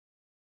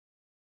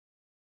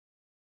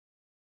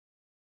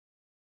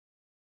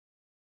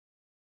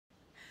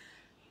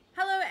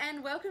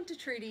and welcome to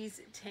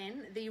Trudi's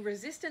 10, the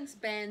Resistance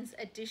Bands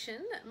edition.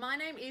 My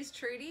name is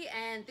Trudi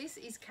and this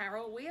is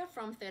Carol. We are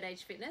from Third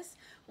Age Fitness.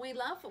 We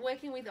love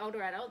working with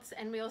older adults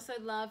and we also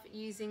love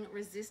using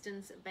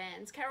resistance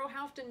bands. Carol,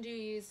 how often do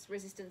you use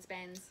resistance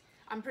bands?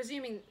 I'm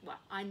presuming, well,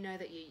 I know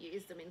that you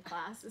use them in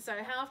class, so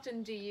how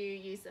often do you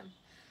use them?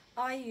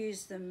 I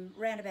use them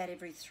round about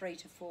every 3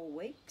 to 4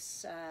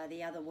 weeks.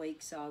 The other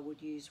weeks I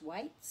would use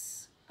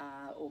weights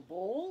or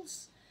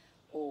balls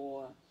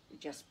or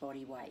just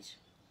body weight.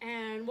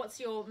 And what's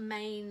your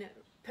main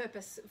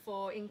purpose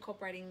for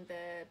incorporating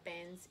the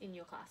bands in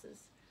your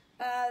classes?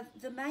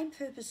 The main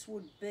purpose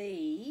would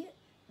be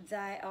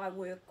that I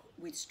work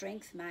with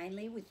strength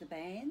mainly with the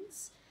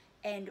bands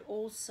and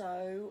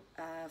also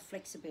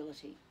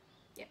flexibility.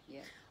 Yeah.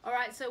 All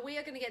right, so we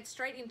are going to get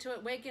straight into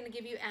it. We're going to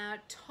give you our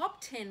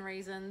top 10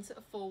 reasons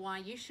for why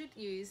you should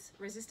use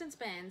resistance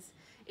bands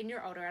in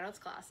your older adults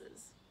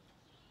classes.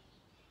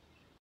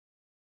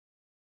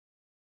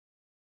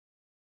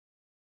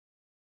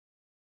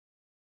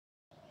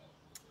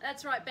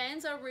 That's right,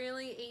 bands are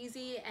really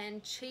easy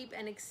and cheap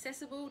and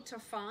accessible to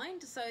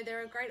find, so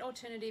they're a great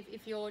alternative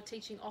if you're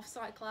teaching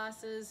off-site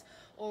classes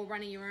or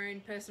running your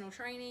own personal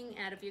training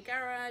out of your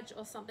garage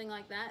or something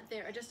like that.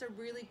 They're just a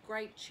really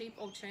great cheap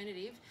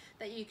alternative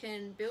that you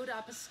can build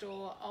up a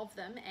store of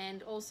them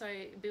and also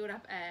build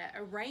up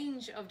a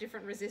range of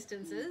different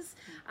resistances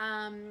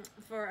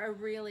for a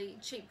really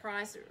cheap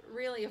price,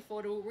 really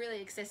affordable, really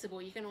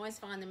accessible. You can always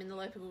find them in the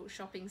local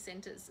shopping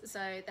centres,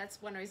 so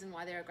that's one reason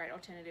why they're a great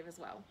alternative as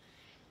well.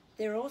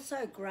 They're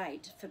also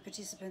great for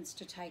participants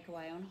to take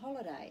away on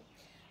holiday.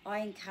 I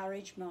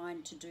encourage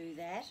mine to do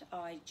that.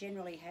 I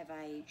generally have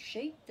a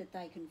sheet that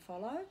they can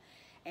follow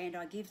and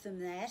I give them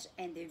that,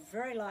 and they're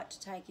very light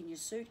to take in your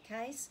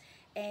suitcase,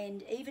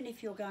 and even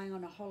if you're going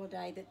on a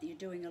holiday that you're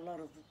doing a lot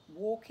of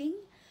walking,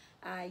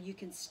 you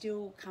can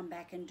still come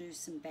back and do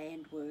some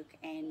band work,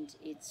 and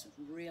it's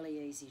really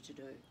easy to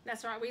do.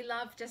 That's right, we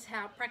love just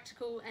how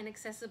practical and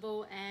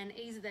accessible and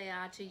easy they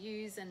are to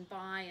use and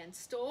buy and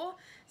store,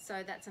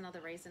 so that's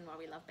another reason why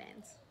we love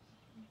bands.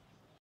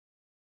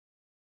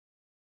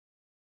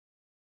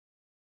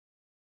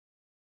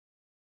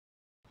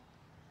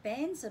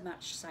 Bands are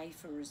much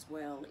safer as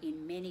well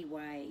in many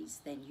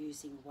ways than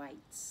using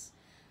weights.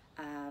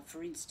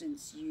 For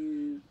instance,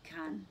 you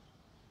can't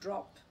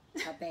drop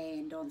a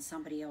band on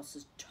somebody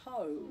else's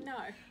toe. No.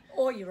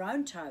 Or your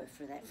own toe,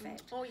 for that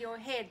fact. Or your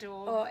head,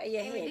 or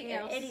your anything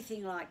head, else.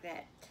 anything like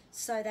that.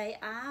 So they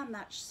are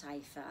much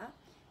safer.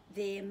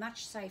 They're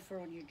much safer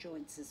on your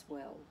joints as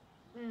well.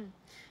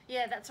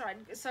 Yeah, that's right.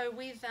 So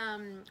with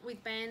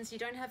bands, you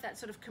don't have that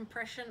sort of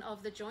compression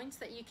of the joints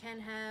that you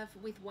can have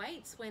with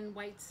weights, when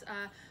weights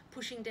are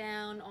pushing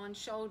down on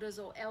shoulders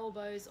or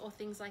elbows or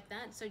things like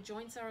that. So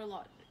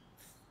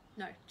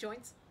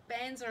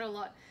bands are a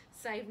lot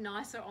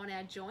nicer on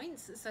our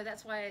joints, so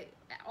that's why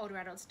older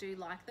adults do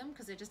like them,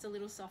 because they're just a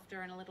little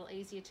softer and a little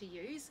easier to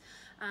use,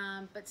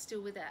 but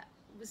still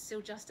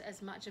still just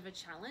as much of a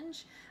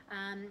challenge.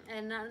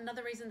 And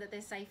another reason that they're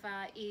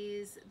safer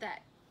is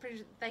that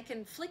they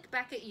can flick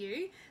back at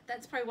you.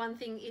 That's probably one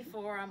thing.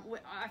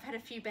 I've had a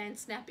few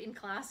bands snap in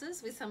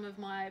classes with some of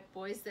my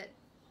boys that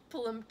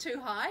pull them too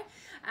high,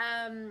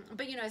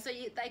 but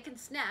they can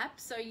snap,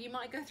 so you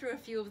might go through a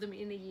few of them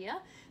in a year.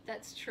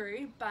 That's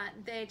true, but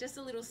they're just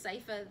a little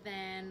safer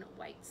than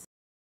weights.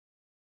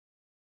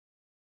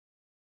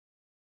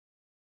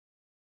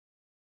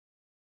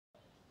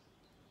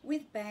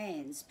 With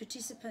bands,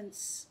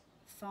 participants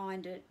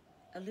find it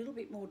a little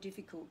bit more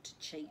difficult to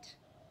cheat,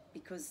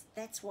 because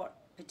that's what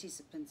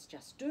participants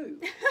just do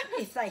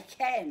if they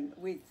can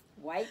with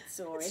weights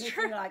or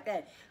anything like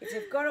that. If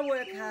they've got to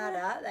work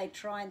harder, they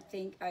try and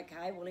think,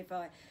 okay, well, if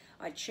I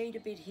cheat a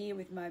bit here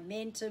with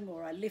momentum,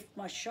 or I lift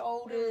my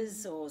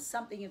shoulders or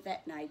something of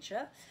that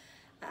nature,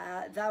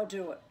 they'll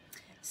do it.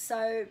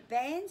 So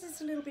bands is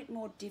a little bit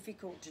more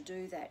difficult to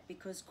do that,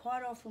 because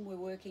quite often we're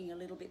working a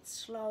little bit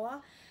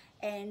slower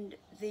and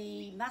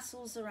the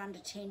muscles are under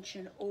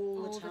tension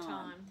all the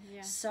time.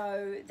 Yeah.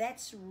 So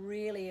that's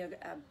really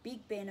a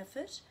big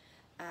benefit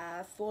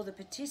for the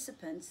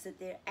participants, that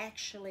they're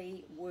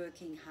actually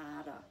working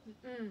harder.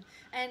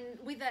 And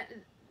with that,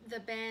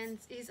 the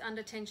bands is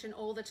under tension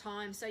all the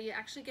time, so you're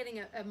actually getting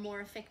a more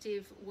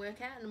effective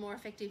workout and a more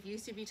effective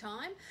use of your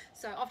time.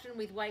 So often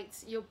with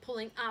weights, you're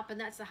pulling up and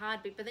that's the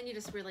hard bit, but then you're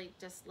just really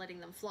just letting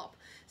them flop.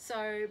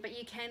 So, but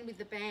you can, with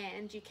the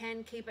band, you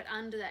can keep it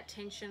under that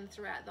tension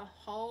throughout the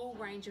whole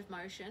range of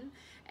motion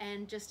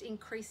and just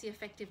increase the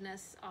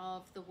effectiveness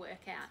of the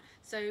workout.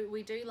 So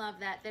we do love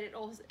that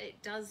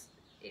it does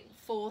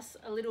force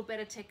a little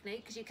better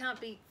technique, because you can't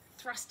be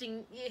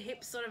thrusting your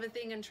hips sort of a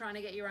thing and trying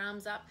to get your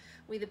arms up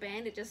with a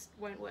band. It just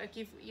won't work.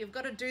 You've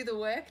got to do the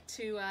work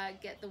to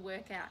get the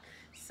workout.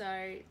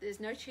 So there's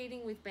no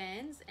cheating with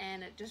bands,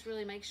 and it just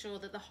really makes sure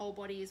that the whole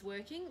body is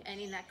working and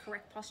in that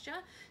correct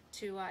posture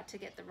to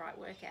get the right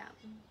workout.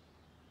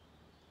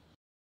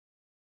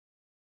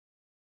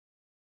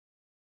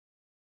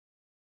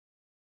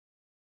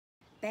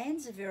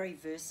 Bands are very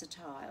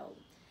versatile.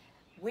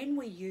 When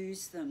we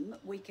use them,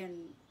 we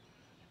can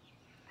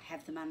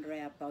have them under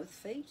our both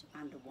feet,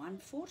 under one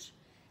foot,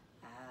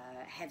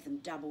 have them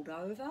doubled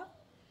over,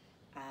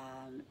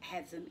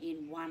 have them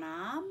in one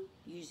arm,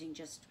 using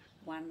just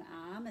one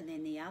arm and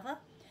then the other.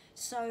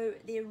 So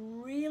they're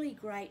really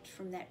great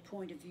from that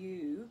point of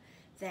view,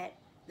 that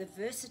the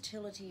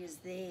versatility is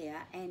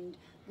there, and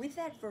with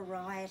that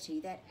variety,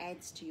 that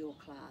adds to your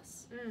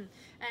class.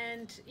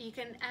 And you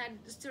can add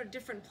sort of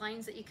different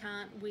planes that you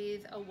can't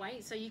with a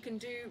weight. So you can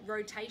do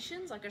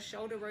rotations, like a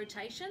shoulder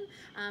rotation,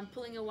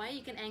 pulling away.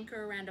 You can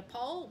anchor around a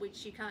pole,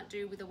 which you can't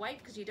do with a weight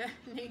because you don't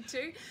need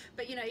to.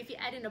 But you know, if you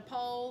add in a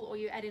pole or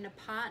you add in a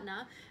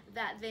partner,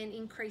 that then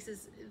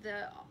increases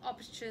the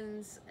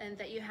options and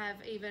that you have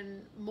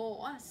even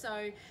more.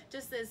 So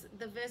just there's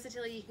the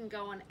versatility. You can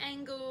go on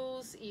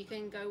angles, you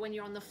can go when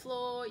you're on the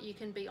floor, you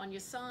can be on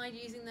your side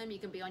using them, you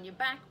can be on your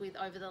back with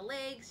over the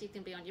legs, you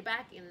can be on your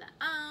back in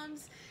the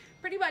arms.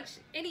 Pretty much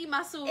any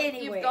muscle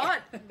you've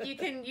got, you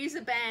can use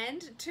a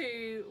band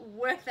to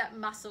work that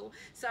muscle.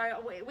 So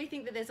we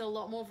think that there's a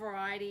lot more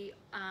variety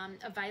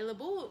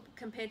available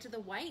compared to the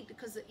weight,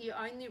 because you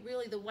only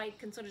really, the weight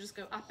can sort of just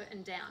go up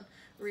and down,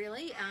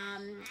 really.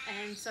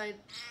 And so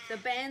the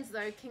bands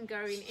though can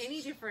go in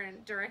any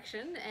different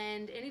direction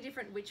and any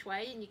different which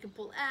way, and you can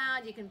pull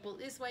out, you can pull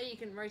this way, you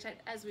can rotate,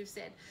 as we've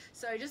said.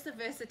 So just the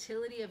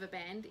versatility of a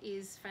band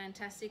is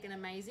fantastic and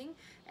amazing,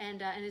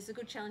 and it's a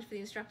good challenge for the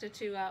instructor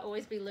to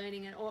always be learning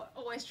and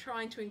always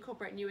trying to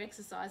incorporate new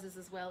exercises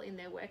as well in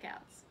their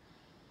workouts.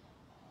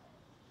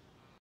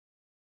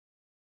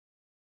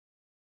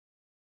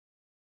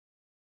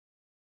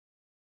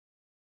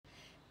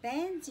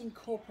 Bands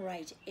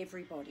incorporate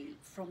everybody,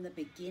 from the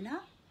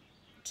beginner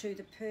to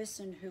the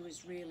person who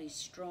is really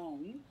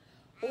strong.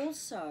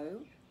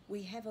 Also,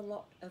 we have a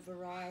lot of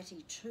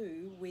variety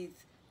too with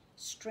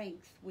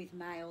strength with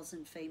males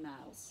and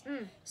females.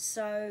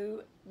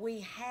 So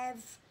we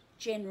have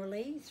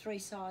generally 3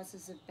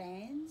 sizes of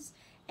bands,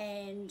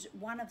 and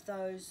one of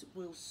those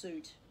will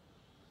suit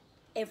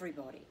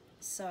everybody.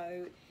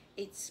 So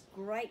it's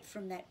great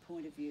from that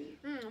point of view.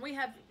 We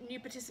have new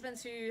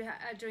participants who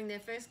are doing their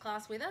first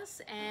class with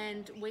us,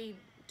 and we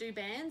do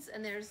bands,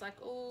 and they're just like,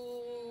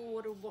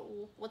 oh,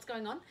 what's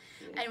going on?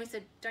 And we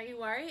said, don't you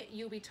worry,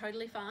 you'll be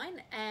totally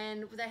fine.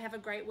 And they have a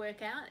great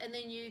workout. And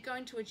then you go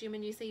into a gym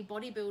and you see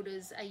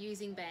bodybuilders are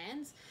using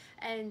bands,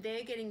 and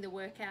they're getting the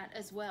workout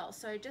as well.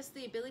 So just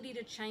the ability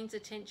to change the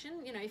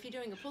tension. You know, if you're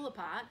doing a pull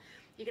apart,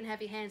 you can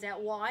have your hands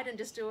out wide and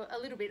just do a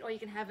little bit, or you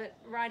can have it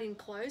right in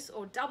close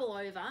or double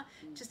over,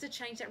 just to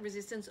change that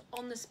resistance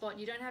on the spot.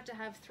 You don't have to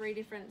have 3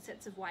 different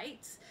sets of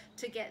weights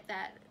to get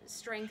that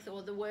strength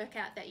or the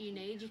workout that you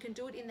need. You can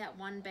do it in that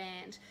one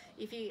band.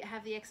 If you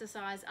have the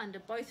exercise under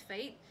both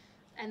feet,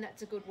 and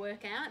that's a good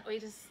workout, or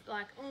you're just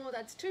like, oh,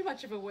 that's too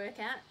much of a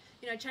workout,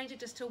 you know, change it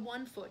just to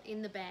 1 foot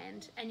in the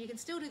band, and you can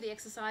still do the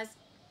exercise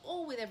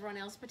all with everyone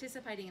else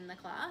participating in the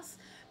class,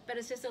 but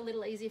it's just a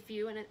little easier for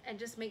you, and it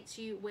just meets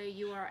you where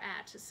you are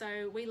at.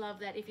 So we love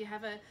that if you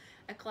have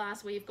a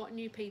class where you've got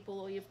new people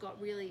or you've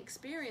got really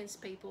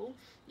experienced people,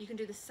 you can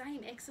do the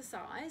same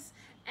exercise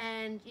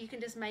and you can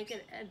just make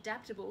it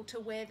adaptable to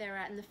where they're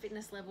at and the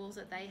fitness levels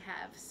that they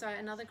have. So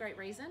another great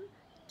reason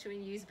to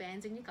use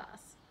bands in your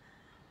class.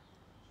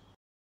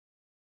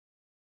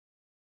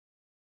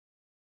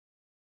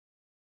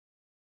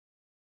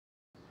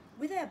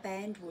 With our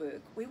band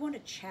work, we want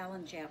to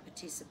challenge our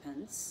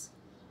participants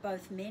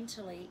both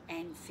mentally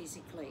and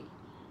physically.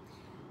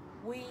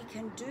 We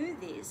can do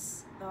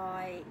this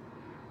by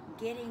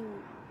getting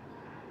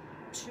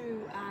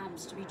 2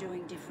 arms to be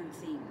doing different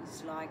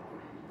things, like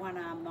one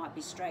arm might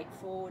be straight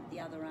forward, the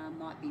other arm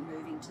might be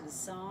moving to the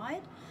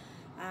side.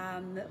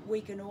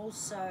 We can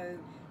also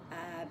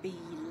be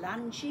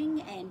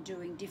lunging and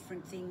doing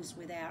different things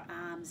with our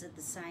arms at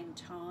the same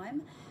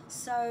time.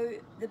 So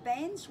the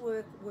bands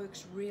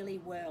works really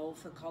well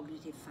for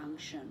cognitive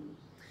function.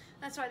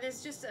 That's right,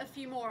 there's just a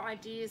few more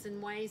ideas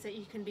and ways that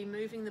you can be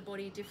moving the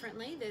body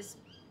differently.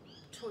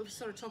 We've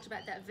sort of talked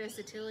about that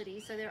versatility,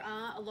 so there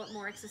are a lot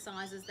more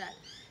exercises that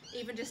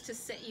even just to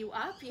set you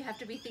up, you have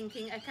to be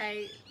thinking,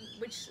 okay,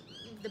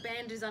 the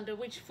band is under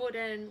which foot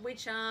and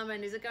which arm,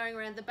 and is it going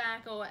around the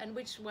back, and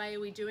which way are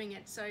we doing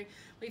it? So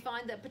we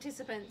find that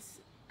participants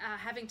are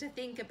having to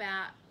think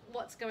about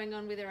what's going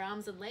on with their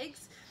arms and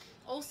legs.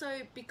 Also,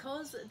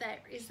 because there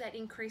is that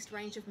increased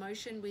range of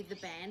motion with the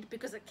band,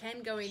 because it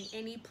can go in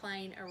any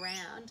plane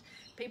around,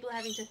 people are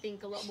having to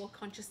think a lot more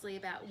consciously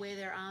about where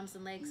their arms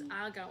and legs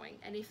are going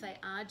and if they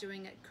are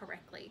doing it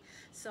correctly.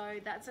 So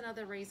that's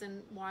another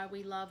reason why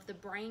we love the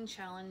brain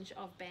challenge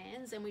of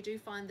bands, and we do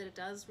find that it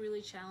does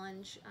really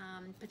challenge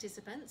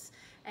participants,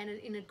 and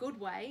in a good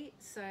way.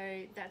 So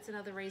that's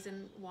another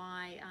reason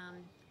why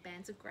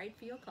bands are great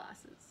for your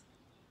classes.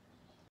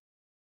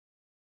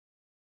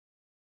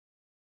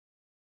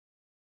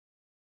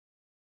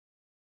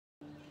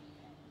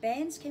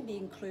 Bands can be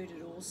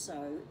included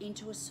also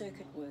into a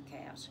circuit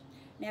workout.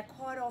 Now,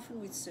 quite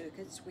often with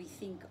circuits, we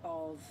think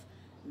of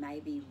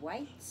maybe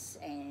weights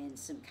and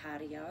some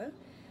cardio,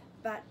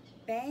 but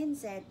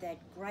bands add that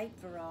great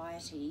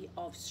variety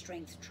of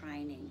strength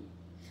training.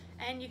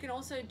 And you can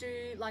also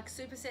do like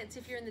supersets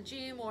if you're in the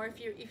gym, or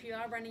if you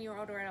are running your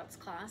older adults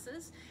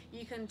classes,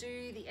 you can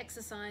do the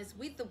exercise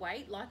with the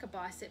weight, like a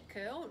bicep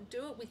curl,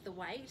 do it with the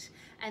weight,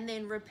 and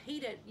then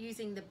repeat it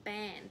using the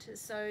band.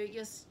 So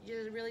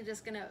you're really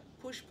just going to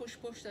push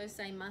those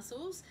same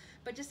muscles,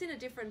 but just in a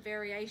different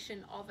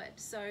variation of it.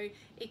 So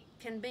it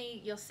can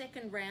be your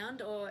second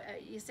round or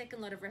your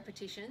second lot of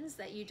repetitions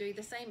that you do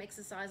the same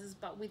exercises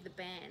but with the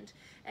band.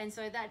 And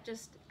so that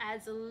just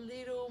adds a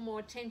little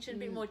more tension, a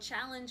bit more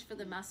challenge for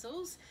the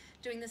muscles,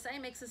 doing the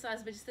same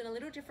exercise but just in a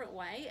little different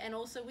way. And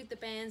also with the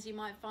bands, you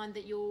might find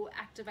that you'll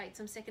activate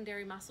some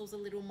secondary muscles a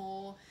little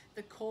more,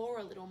 the core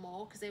a little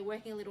more, because they're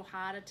working a little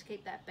harder to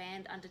keep that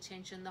band under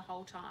tension the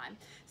whole time.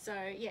 So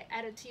yeah,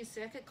 add it to your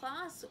circuit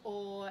class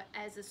or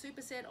as a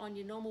superset on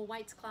your normal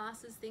weights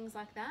classes, things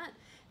like that.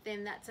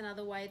 Then that's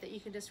another way that you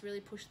can just really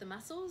push the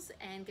muscles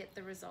and get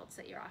the results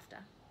that you're after.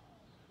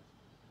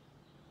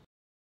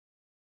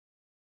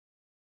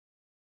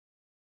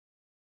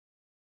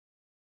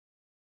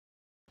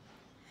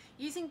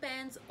 Using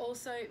bands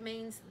also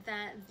means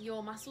that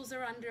your muscles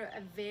are under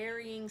a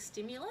varying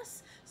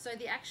stimulus, so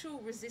the actual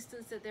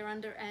resistance that they're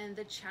under and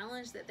the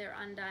challenge that they're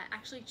under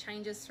actually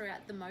changes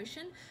throughout the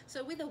motion.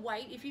 So with a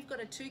weight, if you've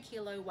got a 2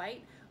 kilo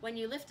weight, when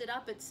you lift it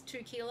up it's 2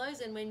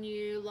 kilos, and when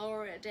you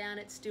lower it down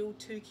it's still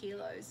 2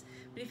 kilos.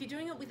 But if you're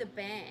doing it with a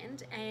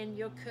band and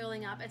you're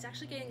curling up, it's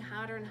actually getting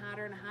harder and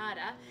harder and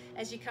harder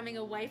as you're coming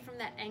away from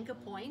that anchor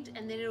point,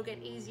 and then it'll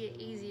get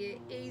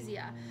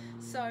easier.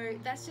 So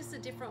that's just a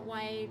different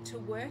way to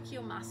work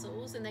your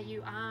muscles, and that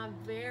you are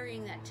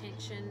varying that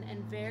tension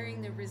and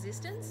varying the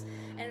resistance.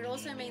 And it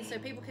also means so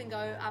people can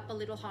go up a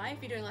little high.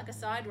 If you're doing like a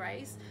side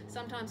raise,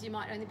 sometimes you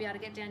might only be able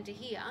to get down to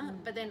here,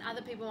 but then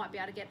other people might be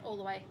able to get all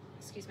the way,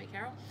 excuse me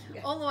Carol,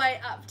 all the way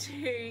up to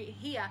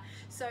here.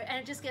 So, and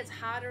it just gets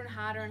harder and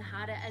harder and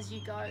harder as you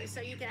go. So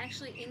you can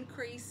actually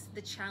increase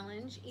the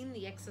challenge in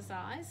the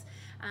exercise,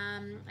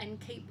 and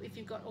keep, if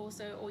you've got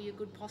also all your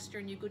good posture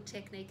and your good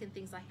technique and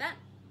things like that,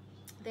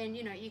 then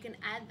you know you can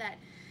add that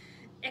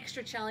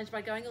extra challenge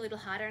by going a little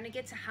harder, and it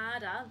gets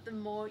harder the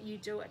more you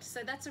do it.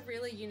 So that's a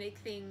really unique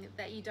thing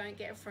that you don't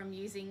get from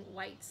using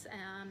weights,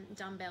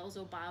 dumbbells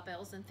or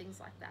barbells and things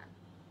like that.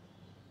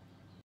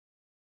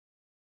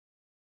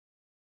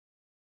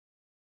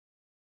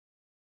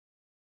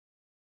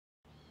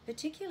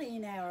 Particularly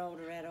in our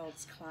older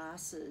adults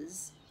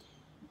classes,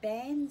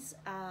 bands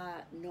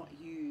are not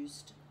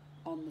used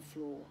on the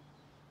floor,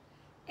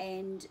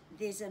 and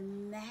there's a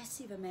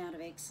massive amount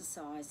of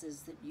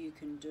exercises that you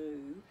can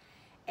do,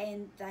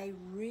 and they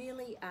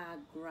really are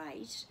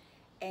great,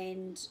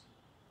 and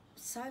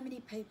so many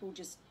people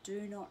just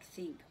do not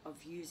think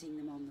of using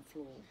them on the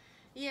floor.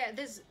 Yeah,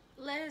 there's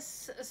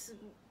less,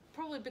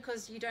 probably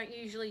because you don't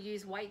usually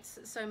use weights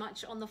so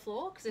much on the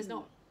floor, because there's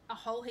not a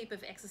whole heap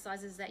of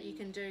exercises that you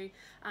can do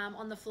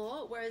on the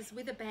floor, whereas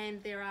with a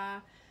band there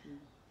are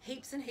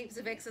heaps and heaps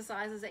of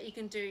exercises that you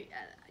can do,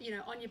 you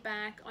know, on your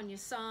back, on your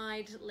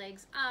side,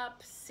 legs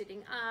up,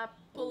 sitting up,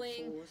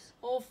 pulling,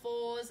 all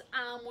fours,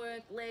 arm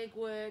work, leg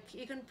work.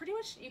 You can pretty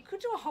much, you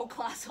could do a whole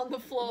class on the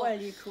floor. Well,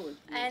 you could,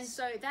 yes. And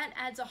so that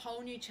adds a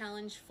whole new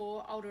challenge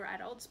for older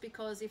adults,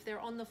 because if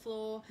they're on the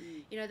floor,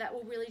 you know, that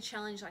will really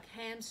challenge like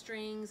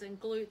hamstrings and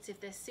glutes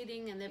if they're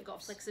sitting and they've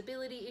got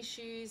flexibility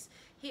issues,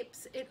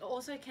 hips. It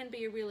also can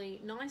be a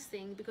really nice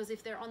thing, because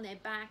if they're on their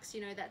backs,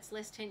 you know, that's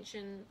less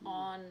tension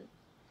on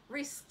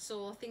wrists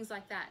or things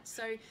like that.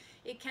 So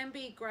it can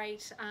be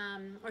great,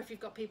 or if you've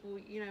got people,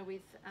 you know,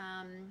 with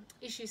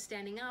issues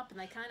standing up and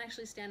they can't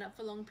actually stand up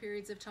for long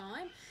periods of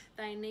time,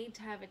 they need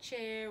to have a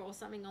chair or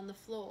something on the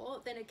floor,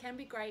 then it can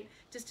be great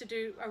just to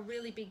do a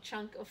really big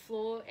chunk of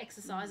floor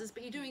exercises,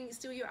 but you're doing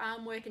still your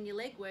arm work and your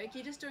leg work,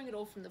 you're just doing it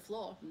all from the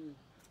floor.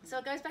 So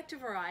it goes back to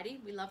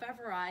variety. We love our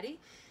variety.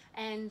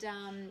 And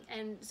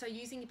so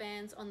using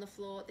bands on the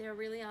floor, there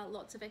really are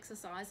lots of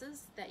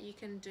exercises that you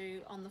can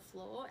do on the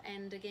floor.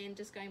 And again,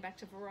 just going back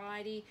to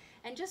variety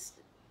and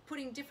just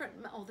putting different,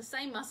 or the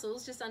same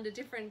muscles, just under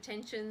different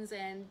tensions,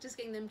 and just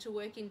getting them to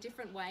work in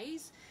different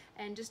ways,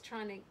 and just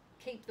trying to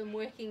keep them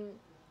working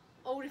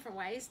all different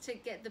ways to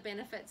get the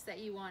benefits that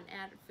you want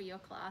out for your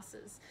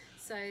classes.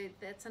 So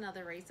that's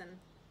another reason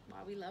why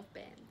we love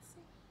bands.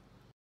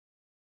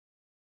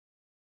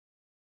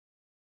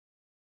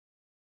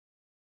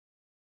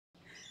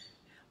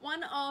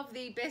 One of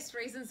the best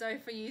reasons though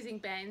for using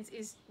bands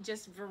is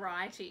just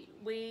variety.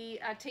 We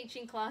are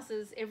teaching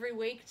classes every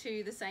week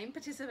to the same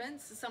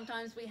participants.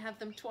 Sometimes we have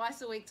them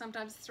twice a week,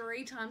 sometimes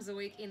 3 times a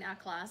week in our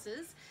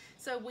classes.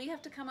 So we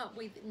have to come up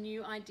with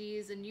new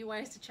ideas and new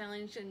ways to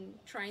challenge and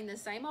train the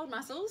same old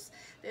muscles.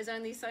 There's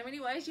only so many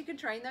ways you can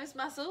train those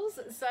muscles.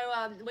 So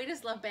we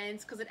just love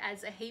bands because it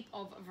adds a heap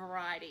of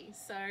variety.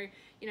 So,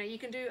 you know, you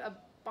can do a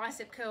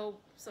bicep curl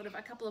sort of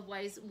a couple of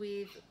ways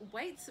with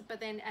weights, but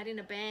then add in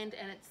a band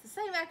and it's the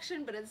same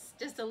action, but it's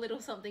just a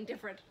little something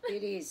different.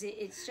 It is.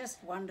 It's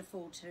just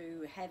wonderful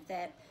to have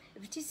that.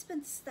 The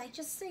participants, they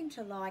just seem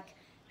to like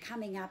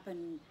coming up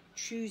and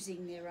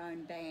choosing their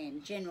own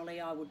band.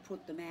 Generally, I would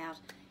put them out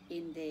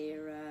in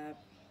their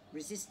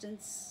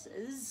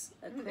resistances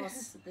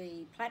across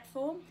the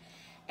platform,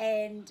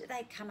 And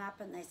they come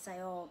up and they say,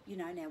 oh, you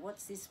know, now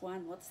what's this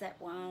one, what's that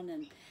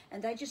one,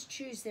 and they just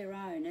choose their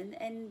own,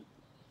 and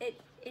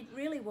it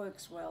really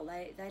works well.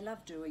 They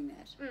love doing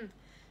that.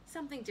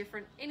 Something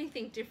different,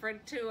 anything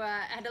different to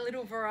add a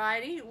little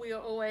variety. We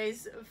are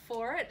always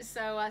for it.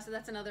 So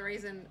that's another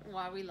reason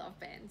why we love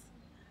bands.